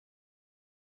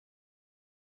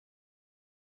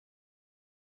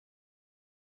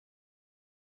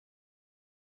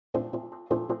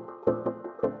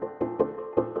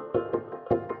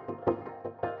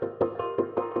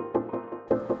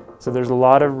So there's a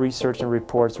lot of research and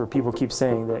reports where people keep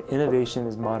saying that innovation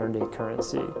is modern day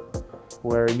currency,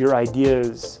 where your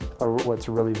ideas are what's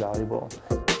really valuable.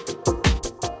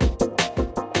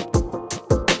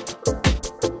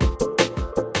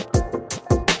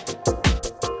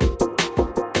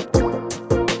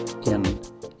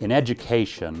 In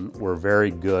education, we're very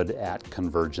good at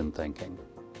convergent thinking.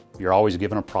 You're always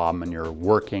given a problem and you're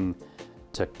working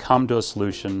to come to a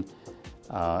solution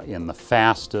in the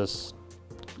fastest,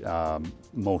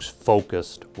 most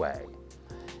focused way.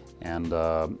 And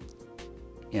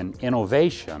in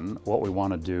innovation, what we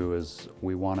want to do is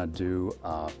we want to do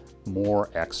more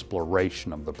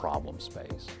exploration of the problem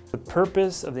space. The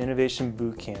purpose of the Innovation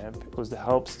Bootcamp was to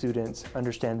help students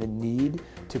understand the need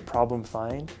to problem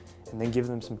find and then give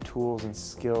them some tools and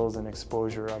skills and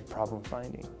exposure of problem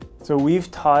finding. So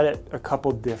we've taught it a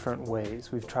couple different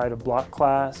ways. We've tried a block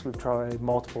class, we've tried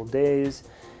multiple days,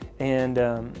 and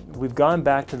we've gone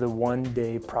back to the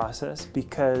one-day process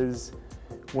because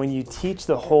when you teach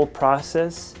the whole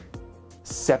process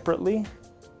separately,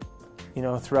 you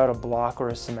know, throughout a block or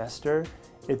a semester,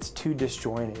 it's too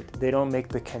disjointed. They don't make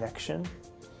the connection.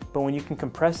 But when you can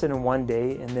compress it in one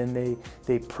day and then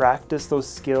they practice those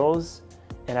skills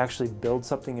and actually build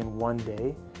something in one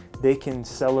day, they can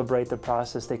celebrate the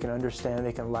process, they can understand,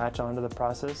 they can latch onto the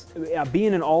process. Yeah,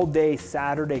 being an all-day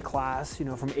Saturday class, you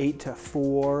know, from 8 to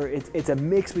 4, it's a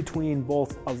mix between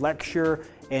both a lecture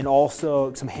and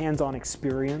also some hands-on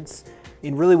experience.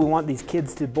 And really we want these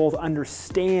kids to both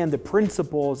understand the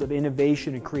principles of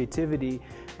innovation and creativity,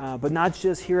 but not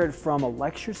just hear it from a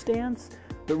lecture stance,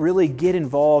 but really get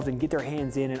involved and get their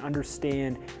hands in and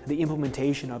understand the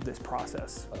implementation of this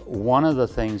process. One of the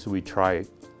things we try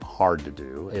hard to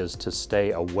do is to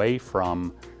stay away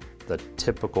from the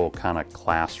typical kind of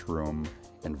classroom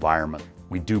environment.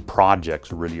 We do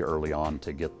projects really early on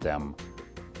to get them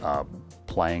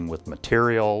playing with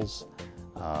materials,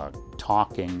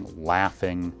 talking,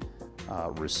 laughing,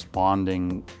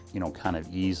 responding, you know, kind of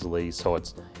easily. So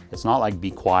it's not like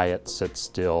be quiet, sit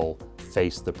still,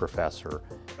 face the professor.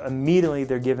 Immediately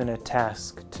they're given a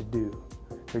task to do.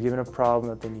 They're given a problem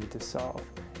that they need to solve.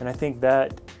 And I think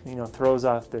that, you know, throws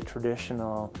off the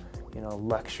traditional, you know,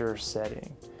 lecture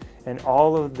setting. And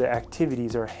all of the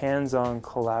activities are hands-on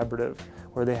collaborative,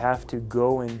 where they have to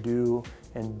go and do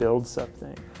and build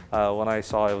something. When I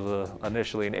saw it was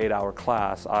initially an 8-hour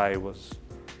class, I was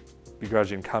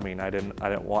begrudging coming. I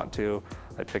didn't want to.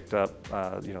 I picked up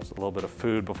you know, a little bit of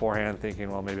food beforehand, thinking,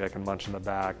 well, maybe I can munch in the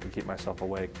back to keep myself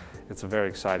awake. It's a very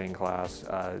exciting class.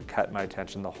 Kept my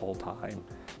attention the whole time.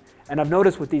 And I've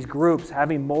noticed with these groups,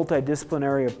 having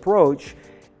multidisciplinary approach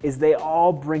is they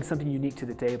all bring something unique to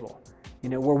the table. You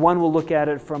know, where one will look at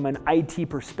it from an IT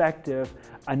perspective,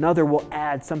 another will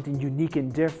add something unique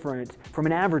and different from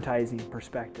an advertising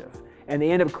perspective. And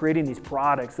they end up creating these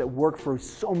products that work for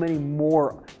so many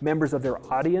more members of their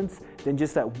audience than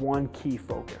just that one key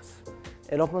focus.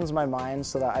 It opens my mind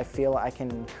so that I feel I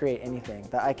can create anything,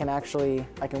 that I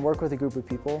can work with a group of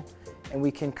people and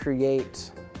we can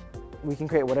create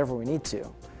whatever we need to,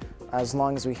 as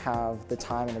long as we have the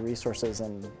time and the resources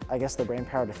and I guess the brain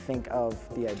power to think of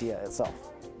the idea itself.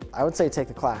 I would say take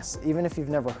the class, even if you've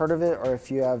never heard of it or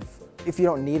if you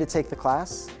don't need to take the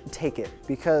class, take it,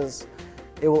 because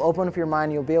it will open up your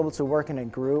mind. You'll be able to work in a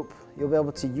group, you'll be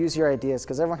able to use your ideas,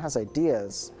 because everyone has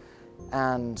ideas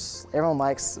and everyone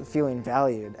likes feeling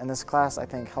valued, and this class I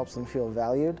think helps them feel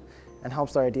valued and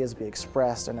helps their ideas be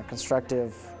expressed in a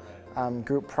constructive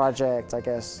group project, I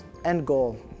guess, end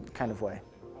goal kind of way.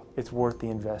 It's worth the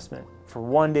investment. For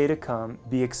one day to come,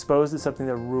 be exposed to something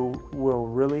that will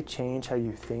really change how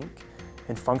you think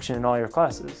and function in all your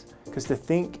classes. Because to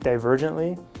think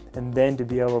divergently and then to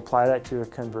be able to apply that to a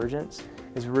convergence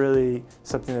is really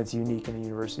something that's unique in a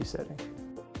university setting.